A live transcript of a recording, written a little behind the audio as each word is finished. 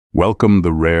Welcome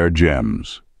the rare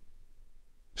gems.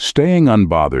 Staying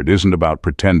unbothered isn't about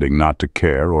pretending not to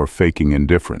care or faking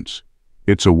indifference.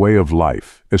 It's a way of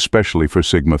life, especially for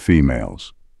Sigma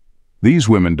females. These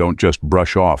women don't just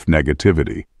brush off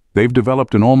negativity. They've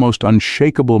developed an almost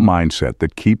unshakable mindset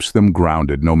that keeps them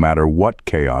grounded no matter what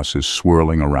chaos is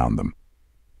swirling around them.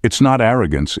 It's not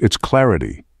arrogance, it's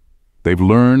clarity. They've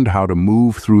learned how to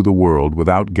move through the world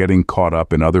without getting caught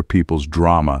up in other people's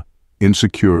drama,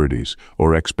 insecurities,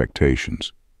 or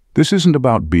expectations. This isn't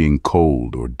about being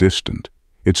cold or distant.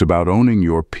 It's about owning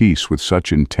your peace with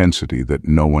such intensity that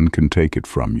no one can take it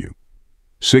from you.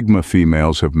 Sigma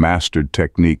females have mastered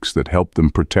techniques that help them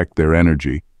protect their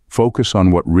energy, focus on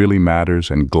what really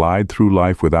matters, and glide through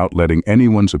life without letting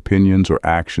anyone's opinions or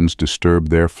actions disturb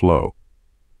their flow.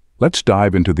 Let's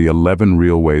dive into the 11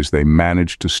 real ways they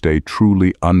manage to stay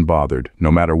truly unbothered,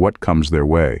 no matter what comes their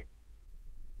way.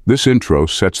 This intro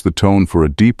sets the tone for a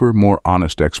deeper, more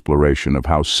honest exploration of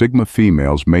how Sigma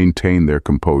females maintain their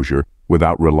composure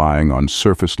without relying on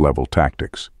surface-level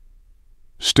tactics.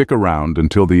 Stick around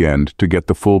until the end to get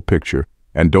the full picture,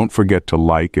 and don't forget to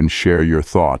like and share your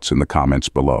thoughts in the comments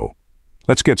below.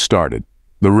 Let's get started.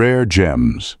 The rare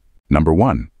gems. Number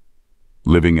 1.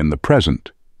 Living in the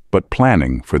present, but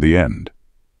planning for the end.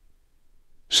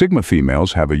 Sigma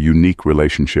females have a unique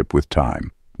relationship with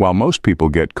time. While most people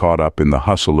get caught up in the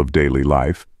hustle of daily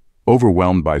life,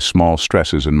 overwhelmed by small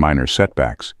stresses and minor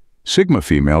setbacks, Sigma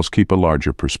females keep a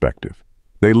larger perspective.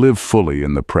 They live fully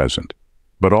in the present,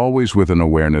 but always with an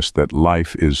awareness that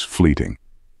life is fleeting.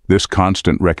 This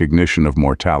constant recognition of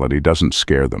mortality doesn't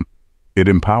scare them. It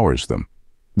empowers them.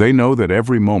 They know that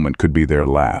every moment could be their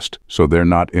last, so they're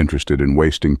not interested in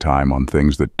wasting time on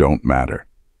things that don't matter.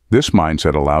 This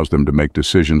mindset allows them to make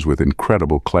decisions with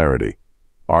incredible clarity.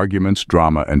 Arguments,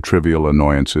 drama, and trivial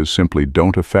annoyances simply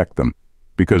don't affect them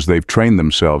because they've trained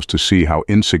themselves to see how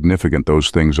insignificant those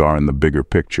things are in the bigger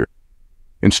picture.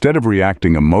 Instead of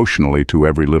reacting emotionally to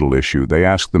every little issue, they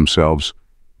ask themselves,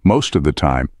 most of the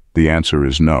time, the answer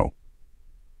is no.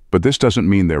 But this doesn't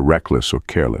mean they're reckless or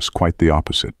careless, quite the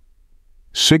opposite.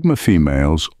 Sigma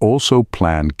females also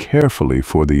plan carefully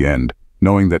for the end,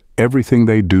 knowing that everything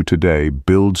they do today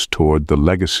builds toward the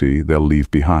legacy they'll leave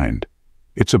behind.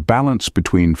 It's a balance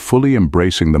between fully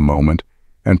embracing the moment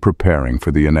and preparing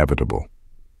for the inevitable.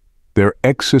 Their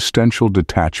existential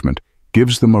detachment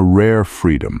gives them a rare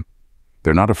freedom.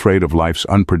 They're not afraid of life's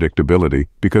unpredictability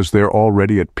because they're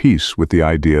already at peace with the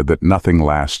idea that nothing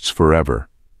lasts forever.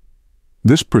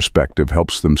 This perspective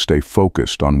helps them stay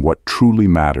focused on what truly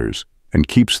matters and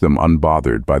keeps them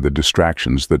unbothered by the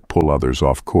distractions that pull others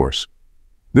off course.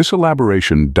 This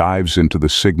elaboration dives into the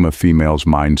Sigma female's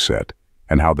mindset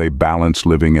and how they balance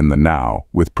living in the now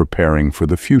with preparing for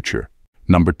the future.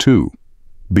 Number 2.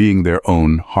 Being their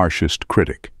own harshest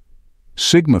critic.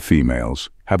 Sigma females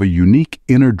have a unique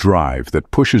inner drive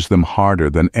that pushes them harder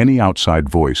than any outside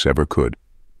voice ever could.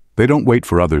 They don't wait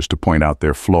for others to point out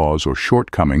their flaws or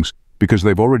shortcomings because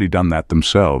they've already done that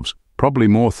themselves, probably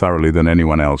more thoroughly than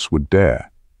anyone else would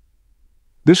dare.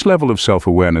 This level of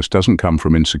self-awareness doesn't come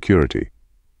from insecurity.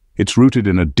 It's rooted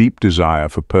in a deep desire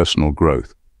for personal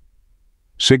growth.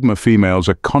 Sigma females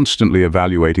are constantly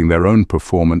evaluating their own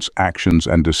performance, actions,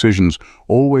 and decisions,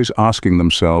 always asking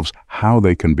themselves how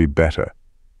they can be better.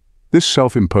 This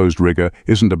self-imposed rigor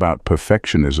isn't about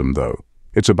perfectionism, though.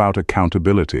 It's about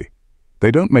accountability.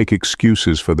 They don't make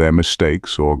excuses for their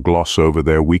mistakes or gloss over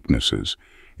their weaknesses.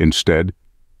 Instead,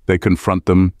 they confront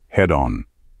them head-on.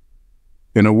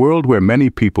 In a world where many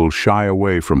people shy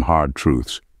away from hard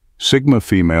truths, Sigma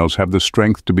females have the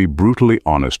strength to be brutally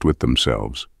honest with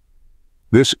themselves.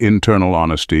 This internal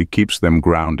honesty keeps them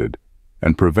grounded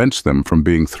and prevents them from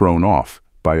being thrown off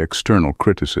by external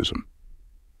criticism.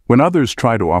 When others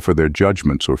try to offer their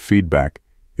judgments or feedback,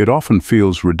 it often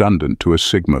feels redundant to a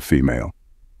Sigma female.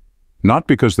 Not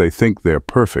because they think they're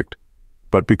perfect,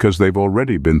 but because they've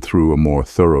already been through a more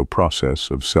thorough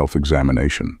process of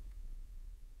self-examination.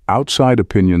 Outside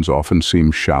opinions often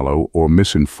seem shallow or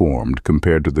misinformed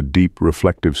compared to the deep,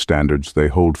 reflective standards they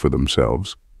hold for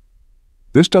themselves.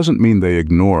 This doesn't mean they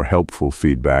ignore helpful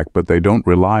feedback, but they don't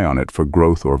rely on it for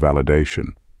growth or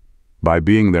validation. By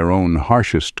being their own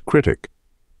harshest critic,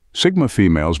 Sigma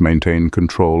females maintain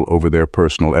control over their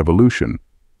personal evolution,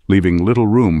 leaving little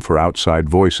room for outside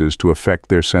voices to affect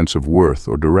their sense of worth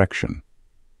or direction.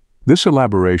 This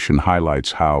elaboration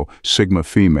highlights how Sigma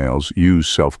females use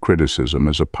self-criticism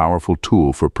as a powerful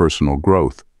tool for personal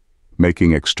growth,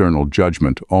 making external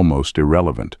judgment almost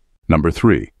irrelevant. Number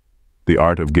 3. The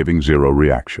art of giving zero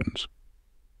reactions.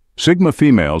 Sigma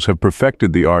females have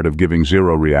perfected the art of giving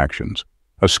zero reactions,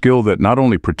 a skill that not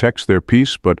only protects their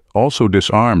peace but also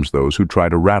disarms those who try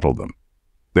to rattle them.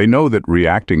 They know that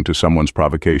reacting to someone's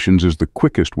provocations is the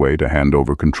quickest way to hand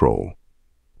over control.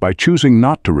 By choosing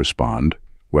not to respond,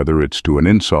 whether it's to an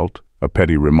insult, a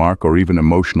petty remark, or even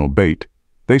emotional bait,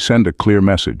 they send a clear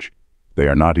message. They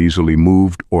are not easily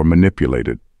moved or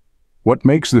manipulated. What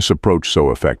makes this approach so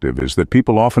effective is that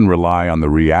people often rely on the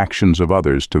reactions of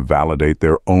others to validate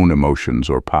their own emotions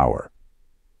or power.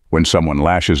 When someone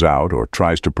lashes out or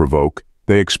tries to provoke,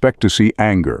 they expect to see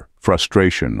anger,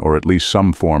 frustration, or at least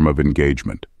some form of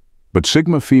engagement. But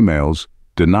Sigma females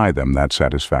deny them that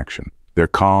satisfaction. Their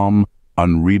calm,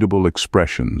 unreadable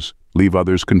expressions leave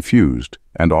others confused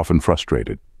and often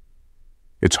frustrated.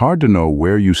 It's hard to know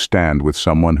where you stand with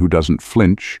someone who doesn't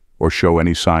flinch or show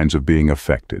any signs of being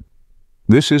affected.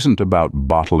 This isn't about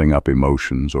bottling up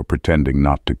emotions or pretending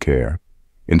not to care.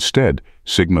 Instead,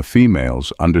 Sigma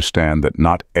females understand that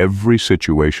not every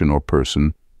situation or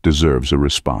person deserves a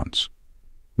response.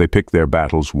 They pick their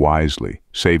battles wisely,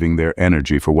 saving their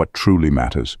energy for what truly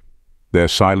matters. Their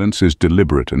silence is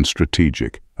deliberate and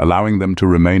strategic, allowing them to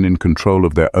remain in control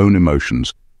of their own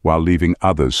emotions while leaving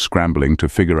others scrambling to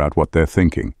figure out what they're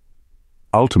thinking.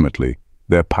 Ultimately,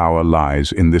 their power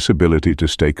lies in this ability to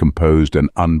stay composed and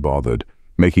unbothered,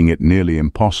 making it nearly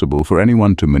impossible for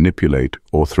anyone to manipulate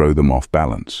or throw them off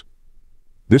balance.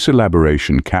 This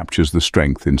elaboration captures the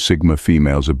strength in Sigma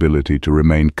females' ability to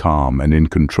remain calm and in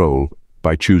control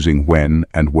by choosing when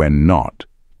and when not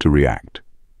to react.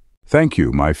 Thank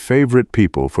you, my favorite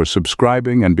people, for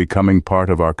subscribing and becoming part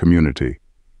of our community.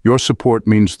 Your support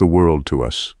means the world to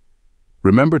us.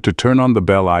 Remember to turn on the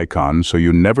bell icon so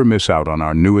you never miss out on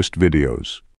our newest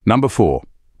videos. Number 4.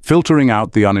 Filtering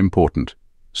out the unimportant.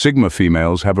 Sigma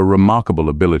females have a remarkable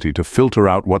ability to filter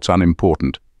out what's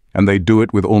unimportant, and they do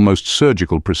it with almost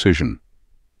surgical precision.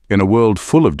 In a world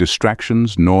full of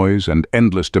distractions, noise, and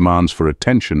endless demands for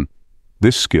attention,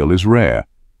 this skill is rare.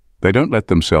 They don't let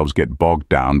themselves get bogged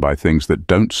down by things that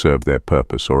don't serve their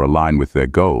purpose or align with their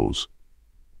goals.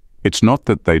 It's not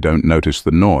that they don't notice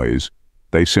the noise,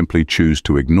 they simply choose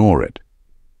to ignore it.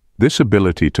 This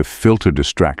ability to filter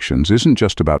distractions isn't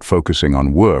just about focusing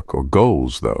on work or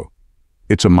goals, though.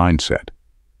 It's a mindset.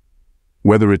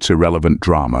 Whether it's irrelevant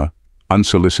drama,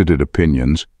 unsolicited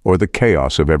opinions, or the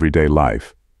chaos of everyday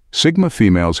life, Sigma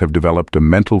females have developed a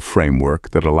mental framework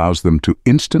that allows them to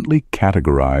instantly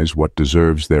categorize what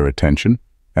deserves their attention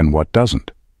and what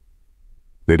doesn't.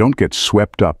 They don't get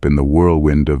swept up in the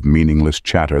whirlwind of meaningless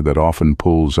chatter that often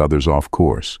pulls others off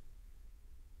course.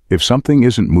 If something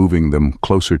isn't moving them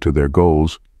closer to their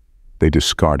goals, they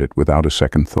discard it without a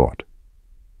second thought.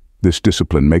 This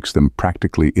discipline makes them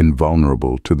practically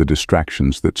invulnerable to the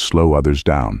distractions that slow others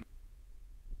down.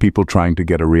 People trying to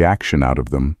get a reaction out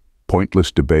of them,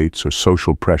 pointless debates or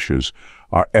social pressures,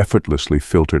 are effortlessly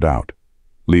filtered out,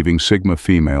 leaving Sigma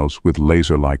females with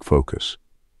laser-like focus.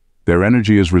 Their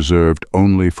energy is reserved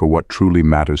only for what truly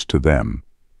matters to them,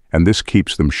 and this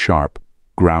keeps them sharp,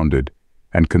 grounded,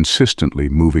 and consistently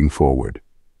moving forward.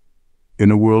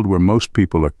 In a world where most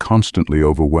people are constantly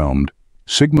overwhelmed,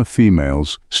 Sigma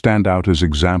females stand out as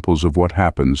examples of what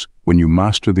happens when you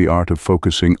master the art of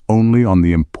focusing only on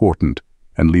the important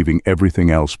and leaving everything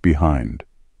else behind.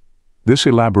 This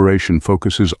elaboration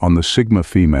focuses on the Sigma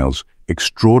females'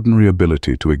 extraordinary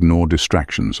ability to ignore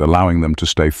distractions, allowing them to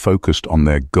stay focused on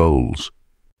their goals.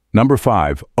 Number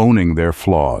 5. Owning their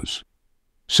flaws.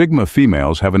 Sigma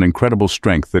females have an incredible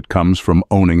strength that comes from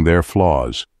owning their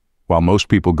flaws. While most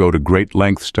people go to great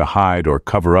lengths to hide or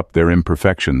cover up their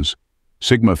imperfections,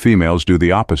 Sigma females do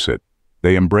the opposite.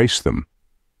 They embrace them.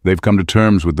 They've come to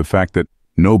terms with the fact that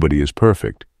nobody is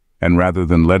perfect, and rather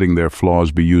than letting their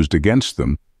flaws be used against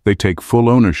them, they take full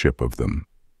ownership of them.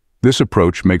 This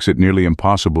approach makes it nearly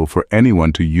impossible for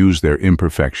anyone to use their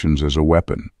imperfections as a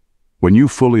weapon. When you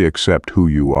fully accept who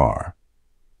you are,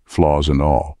 flaws and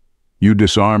all, you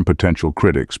disarm potential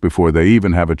critics before they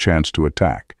even have a chance to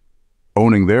attack.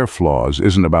 Owning their flaws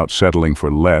isn't about settling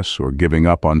for less or giving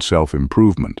up on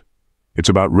self-improvement. It's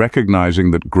about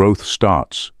recognizing that growth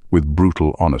starts with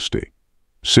brutal honesty.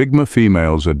 Sigma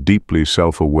females are deeply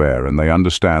self-aware, and they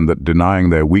understand that denying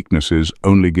their weaknesses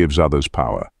only gives others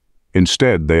power.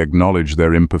 Instead, they acknowledge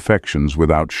their imperfections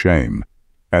without shame,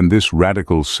 and this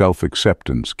radical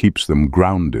self-acceptance keeps them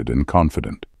grounded and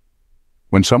confident.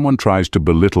 When someone tries to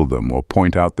belittle them or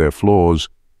point out their flaws,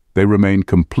 they remain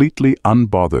completely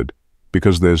unbothered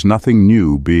because there's nothing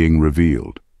new being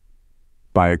revealed.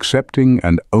 By accepting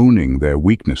and owning their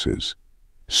weaknesses,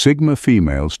 Sigma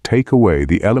females take away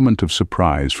the element of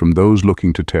surprise from those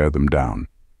looking to tear them down.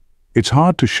 It's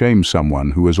hard to shame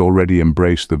someone who has already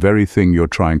embraced the very thing you're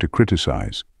trying to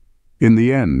criticize. In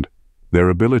the end, Their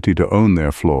ability to own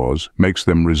their flaws makes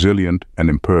them resilient and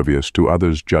impervious to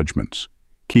others' judgments,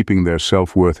 keeping their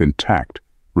self-worth intact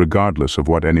regardless of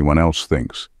what anyone else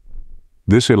thinks.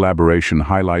 This elaboration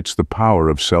highlights the power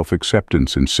of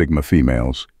self-acceptance in Sigma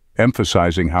females,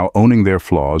 emphasizing how owning their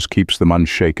flaws keeps them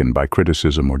unshaken by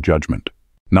criticism or judgment.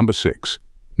 Number 6.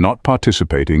 Not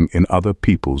participating in other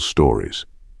people's stories.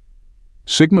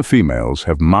 Sigma females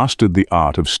have mastered the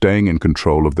art of staying in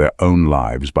control of their own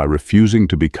lives by refusing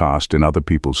to be cast in other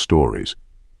people's stories.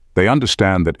 They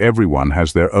understand that everyone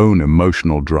has their own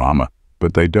emotional drama,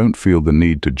 but they don't feel the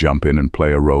need to jump in and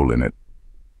play a role in it.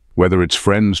 Whether it's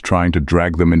friends trying to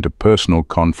drag them into personal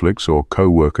conflicts or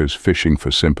co-workers fishing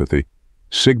for sympathy,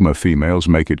 Sigma females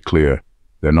make it clear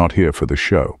they're not here for the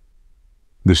show.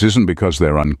 This isn't because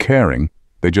they're uncaring,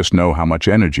 they just know how much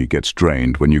energy gets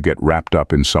drained when you get wrapped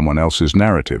up in someone else's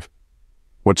narrative.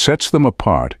 What sets them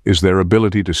apart is their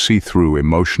ability to see through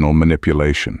emotional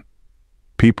manipulation.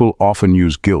 People often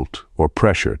use guilt or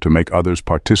pressure to make others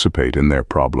participate in their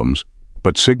problems,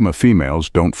 but Sigma females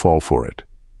don't fall for it.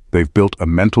 They've built a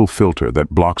mental filter that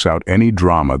blocks out any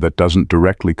drama that doesn't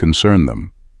directly concern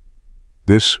them.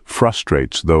 This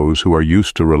frustrates those who are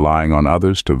used to relying on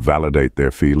others to validate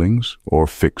their feelings or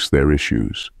fix their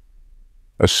issues.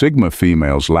 A Sigma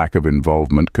female's lack of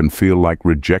involvement can feel like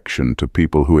rejection to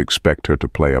people who expect her to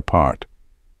play a part,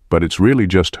 but it's really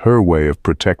just her way of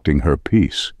protecting her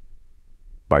peace.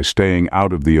 By staying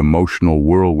out of the emotional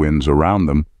whirlwinds around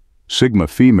them, Sigma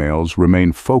females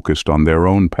remain focused on their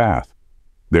own path.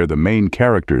 They're the main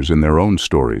characters in their own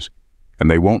stories,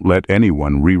 and they won't let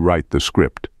anyone rewrite the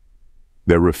script.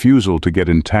 Their refusal to get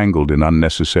entangled in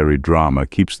unnecessary drama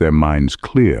keeps their minds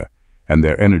clear and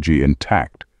their energy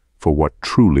intact for what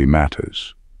truly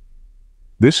matters.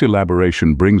 This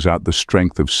elaboration brings out the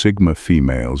strength of Sigma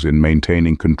females in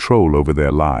maintaining control over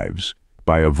their lives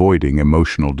by avoiding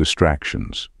emotional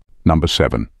distractions. Number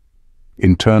 7.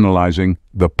 Internalizing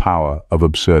the power of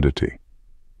absurdity.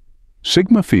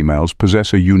 Sigma females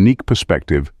possess a unique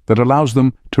perspective that allows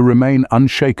them to remain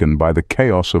unshaken by the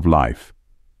chaos of life.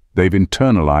 They've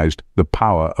internalized the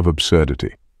power of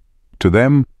absurdity. To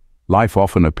them, life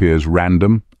often appears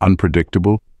random,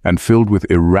 unpredictable, and filled with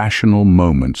irrational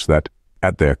moments that,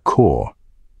 at their core,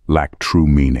 lack true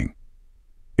meaning.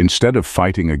 Instead of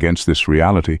fighting against this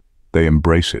reality, they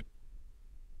embrace it.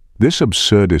 This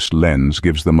absurdist lens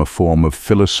gives them a form of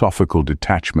philosophical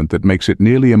detachment that makes it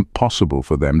nearly impossible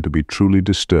for them to be truly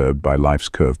disturbed by life's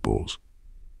curveballs.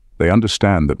 They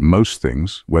understand that most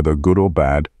things, whether good or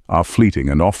bad, are fleeting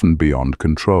and often beyond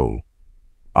control.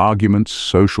 Arguments,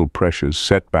 social pressures,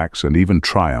 setbacks, and even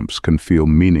triumphs can feel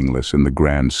meaningless in the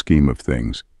grand scheme of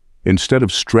things. Instead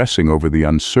of stressing over the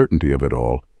uncertainty of it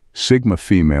all, Sigma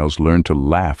females learn to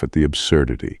laugh at the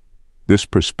absurdity. This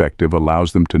perspective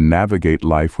allows them to navigate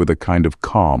life with a kind of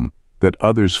calm that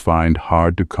others find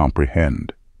hard to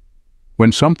comprehend.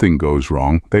 When something goes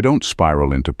wrong, they don't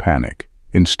spiral into panic.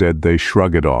 Instead, they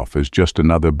shrug it off as just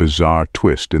another bizarre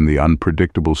twist in the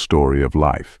unpredictable story of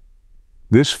life.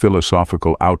 This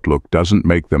philosophical outlook doesn't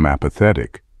make them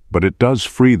apathetic, but it does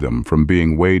free them from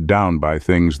being weighed down by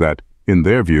things that, in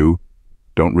their view,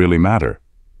 don't really matter.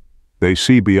 They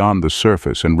see beyond the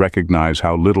surface and recognize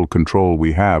how little control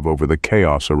we have over the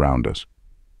chaos around us.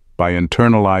 By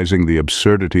internalizing the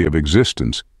absurdity of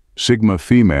existence, Sigma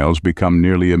females become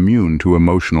nearly immune to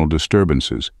emotional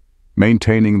disturbances,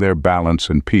 maintaining their balance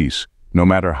and peace, no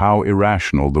matter how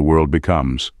irrational the world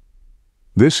becomes.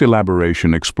 This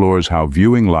elaboration explores how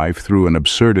viewing life through an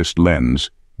absurdist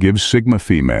lens gives Sigma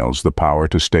females the power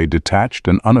to stay detached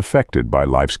and unaffected by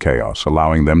life's chaos,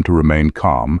 allowing them to remain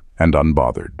calm and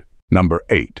unbothered. Number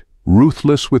 8.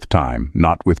 Ruthless with time,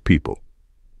 not with people.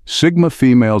 Sigma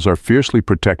females are fiercely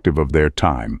protective of their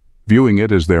time, viewing it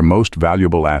as their most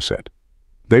valuable asset.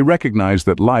 They recognize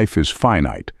that life is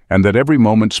finite and that every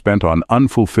moment spent on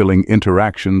unfulfilling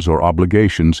interactions or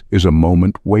obligations is a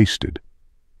moment wasted.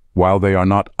 While they are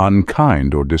not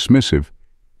unkind or dismissive,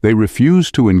 they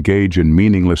refuse to engage in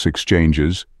meaningless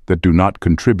exchanges that do not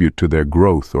contribute to their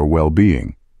growth or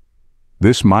well-being.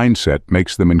 This mindset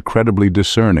makes them incredibly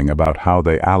discerning about how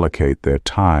they allocate their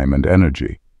time and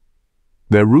energy.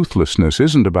 Their ruthlessness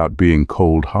isn't about being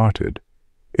cold-hearted.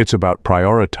 It's about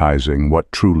prioritizing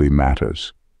what truly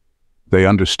matters. They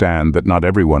understand that not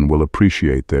everyone will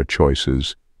appreciate their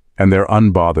choices, and they're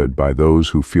unbothered by those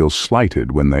who feel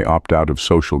slighted when they opt out of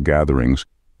social gatherings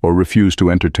or refuse to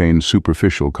entertain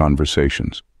superficial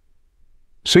conversations.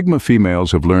 Sigma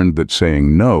females have learned that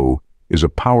saying no is a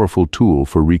powerful tool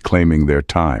for reclaiming their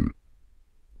time.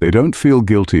 They don't feel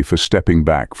guilty for stepping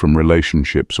back from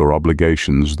relationships or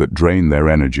obligations that drain their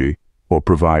energy or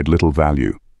provide little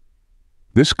value.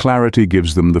 This clarity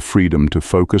gives them the freedom to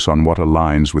focus on what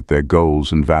aligns with their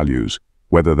goals and values,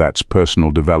 whether that's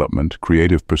personal development,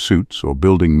 creative pursuits, or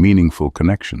building meaningful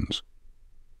connections.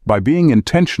 By being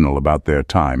intentional about their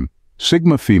time,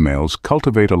 Sigma females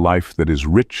cultivate a life that is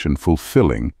rich and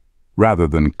fulfilling rather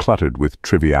than cluttered with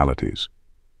trivialities.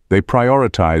 They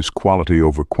prioritize quality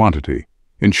over quantity,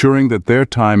 ensuring that their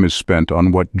time is spent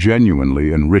on what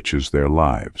genuinely enriches their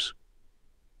lives.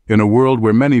 In a world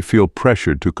where many feel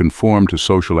pressured to conform to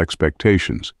social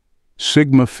expectations,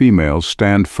 Sigma females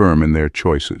stand firm in their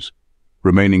choices,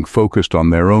 remaining focused on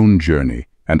their own journey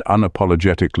and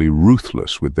unapologetically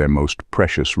ruthless with their most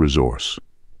precious resource,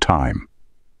 time.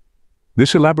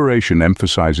 This elaboration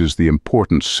emphasizes the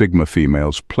importance Sigma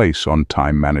females place on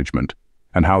time management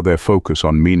and how their focus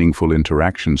on meaningful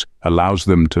interactions allows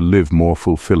them to live more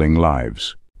fulfilling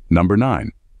lives. Number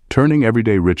 9. Turning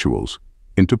everyday rituals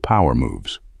into power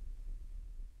moves.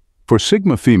 For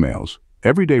Sigma females,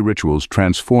 everyday rituals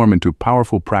transform into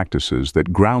powerful practices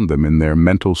that ground them in their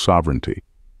mental sovereignty.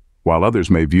 While others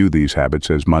may view these habits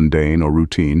as mundane or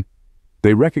routine,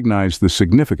 they recognize the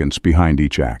significance behind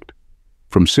each act.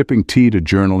 From sipping tea to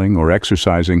journaling or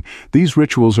exercising, these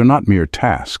rituals are not mere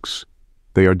tasks.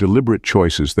 They are deliberate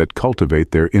choices that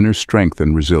cultivate their inner strength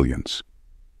and resilience.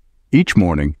 Each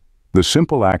morning, the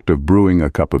simple act of brewing a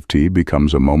cup of tea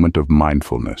becomes a moment of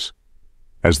mindfulness.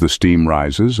 As the steam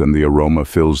rises and the aroma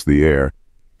fills the air,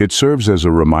 it serves as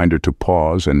a reminder to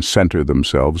pause and center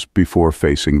themselves before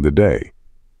facing the day.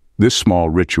 This small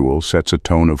ritual sets a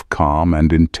tone of calm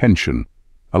and intention,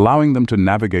 allowing them to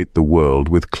navigate the world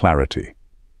with clarity.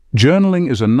 Journaling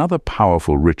is another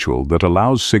powerful ritual that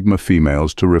allows Sigma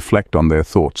females to reflect on their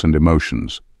thoughts and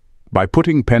emotions. By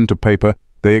putting pen to paper,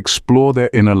 they explore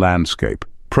their inner landscape,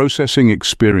 processing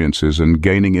experiences and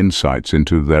gaining insights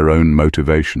into their own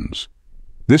motivations.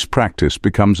 This practice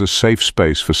becomes a safe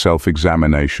space for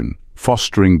self-examination,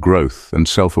 fostering growth and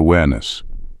self-awareness.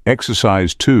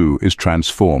 Exercise, too, is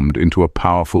transformed into a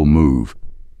powerful move.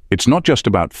 It's not just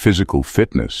about physical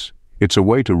fitness, it's a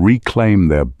way to reclaim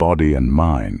their body and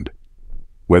mind.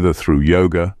 Whether through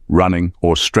yoga, running,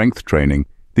 or strength training,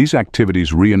 these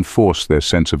activities reinforce their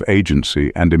sense of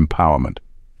agency and empowerment,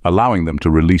 allowing them to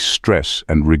release stress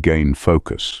and regain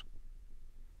focus.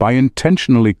 By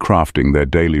intentionally crafting their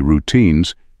daily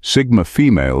routines, Sigma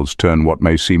females turn what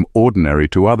may seem ordinary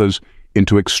to others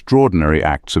into extraordinary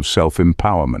acts of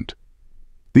self-empowerment.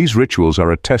 These rituals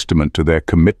are a testament to their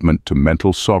commitment to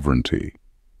mental sovereignty,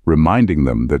 reminding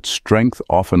them that strength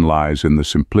often lies in the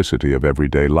simplicity of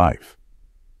everyday life.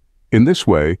 In this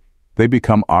way, they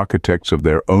become architects of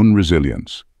their own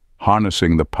resilience,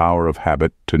 harnessing the power of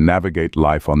habit to navigate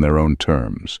life on their own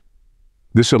terms.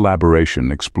 This elaboration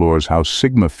explores how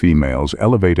Sigma females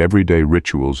elevate everyday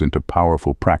rituals into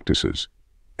powerful practices,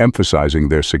 emphasizing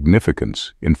their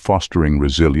significance in fostering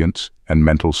resilience and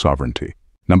mental sovereignty.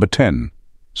 Number 10.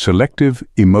 Selective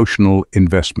emotional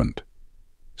investment.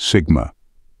 Sigma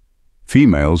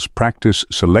females practice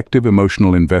selective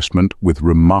emotional investment with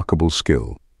remarkable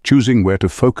skill, choosing where to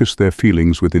focus their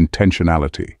feelings with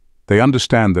intentionality. They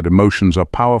understand that emotions are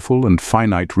powerful and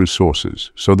finite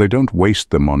resources, so they don't waste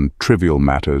them on trivial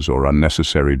matters or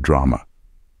unnecessary drama.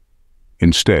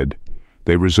 Instead,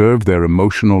 they reserve their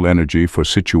emotional energy for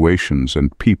situations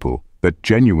and people that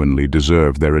genuinely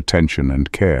deserve their attention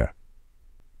and care.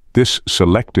 This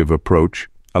selective approach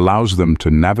allows them to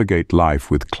navigate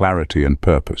life with clarity and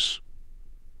purpose.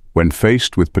 When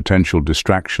faced with potential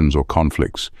distractions or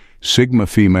conflicts, Sigma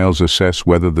females assess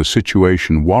whether the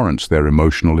situation warrants their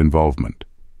emotional involvement.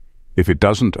 If it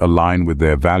doesn't align with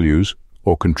their values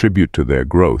or contribute to their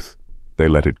growth, they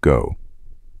let it go.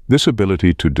 This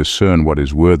ability to discern what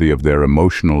is worthy of their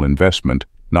emotional investment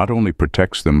not only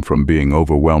protects them from being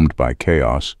overwhelmed by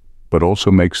chaos, but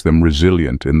also makes them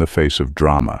resilient in the face of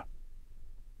drama.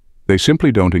 They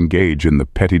simply don't engage in the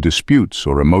petty disputes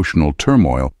or emotional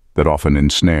turmoil that often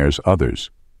ensnares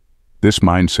others. This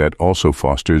mindset also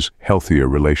fosters healthier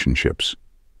relationships.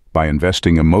 By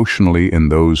investing emotionally in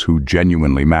those who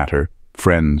genuinely matter,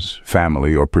 friends,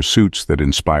 family, or pursuits that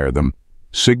inspire them,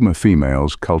 Sigma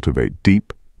females cultivate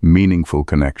deep, meaningful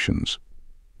connections.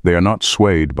 They are not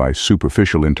swayed by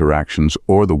superficial interactions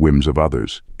or the whims of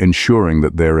others, ensuring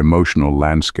that their emotional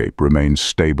landscape remains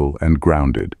stable and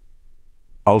grounded.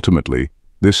 Ultimately,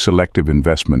 this selective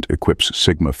investment equips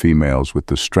Sigma females with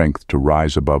the strength to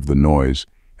rise above the noise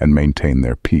and maintain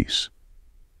their peace.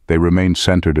 They remain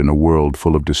centered in a world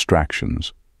full of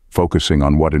distractions, focusing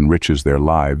on what enriches their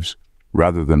lives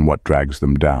rather than what drags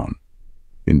them down.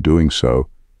 In doing so,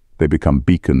 they become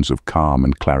beacons of calm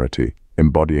and clarity,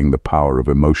 embodying the power of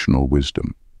emotional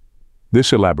wisdom.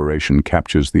 This elaboration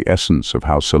captures the essence of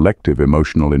how selective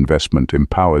emotional investment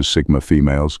empowers Sigma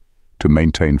females to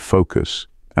maintain focus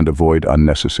and avoid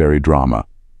unnecessary drama,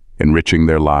 enriching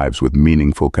their lives with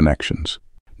meaningful connections.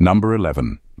 Number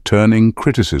 11. Turning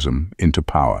criticism into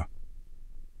power.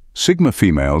 Sigma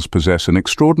females possess an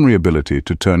extraordinary ability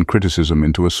to turn criticism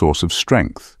into a source of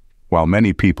strength. While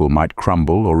many people might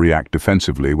crumble or react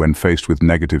defensively when faced with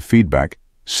negative feedback,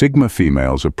 Sigma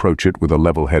females approach it with a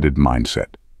level-headed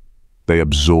mindset. They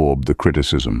absorb the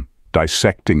criticism,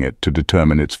 dissecting it to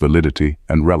determine its validity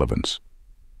and relevance.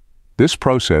 This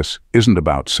process isn't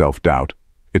about self-doubt,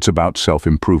 it's about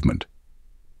self-improvement.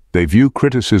 They view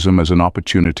criticism as an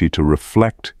opportunity to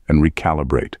reflect and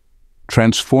recalibrate,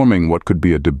 transforming what could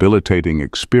be a debilitating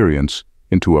experience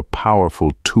into a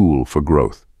powerful tool for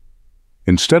growth.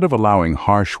 Instead of allowing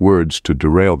harsh words to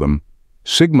derail them,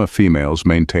 Sigma females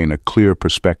maintain a clear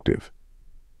perspective.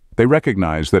 They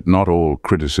recognize that not all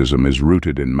criticism is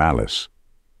rooted in malice.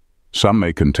 Some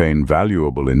may contain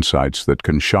valuable insights that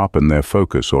can sharpen their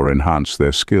focus or enhance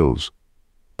their skills.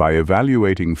 By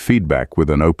evaluating feedback with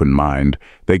an open mind,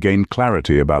 they gain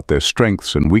clarity about their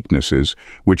strengths and weaknesses,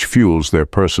 which fuels their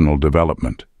personal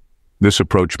development. This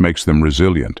approach makes them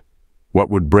resilient. What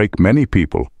would break many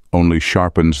people only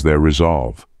sharpens their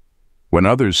resolve. When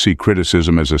others see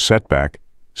criticism as a setback,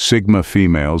 Sigma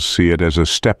females see it as a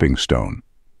stepping stone.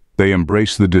 They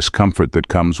embrace the discomfort that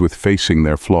comes with facing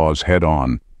their flaws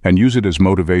head-on and use it as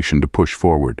motivation to push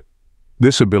forward.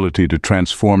 This ability to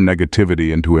transform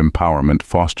negativity into empowerment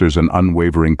fosters an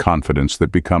unwavering confidence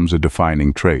that becomes a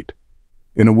defining trait.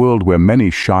 In a world where many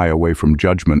shy away from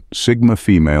judgment, Sigma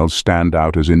females stand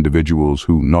out as individuals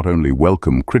who not only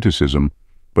welcome criticism,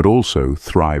 but also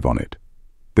thrive on it.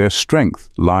 Their strength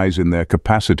lies in their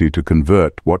capacity to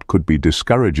convert what could be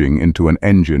discouraging into an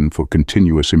engine for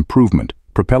continuous improvement,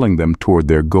 propelling them toward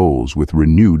their goals with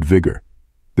renewed vigor.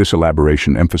 This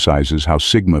elaboration emphasizes how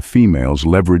Sigma females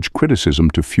leverage criticism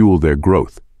to fuel their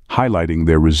growth, highlighting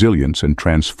their resilience and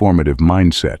transformative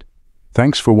mindset.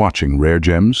 Thanks for watching, Rare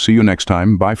Gems. See you next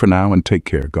time. Bye for now and take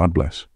care. God bless.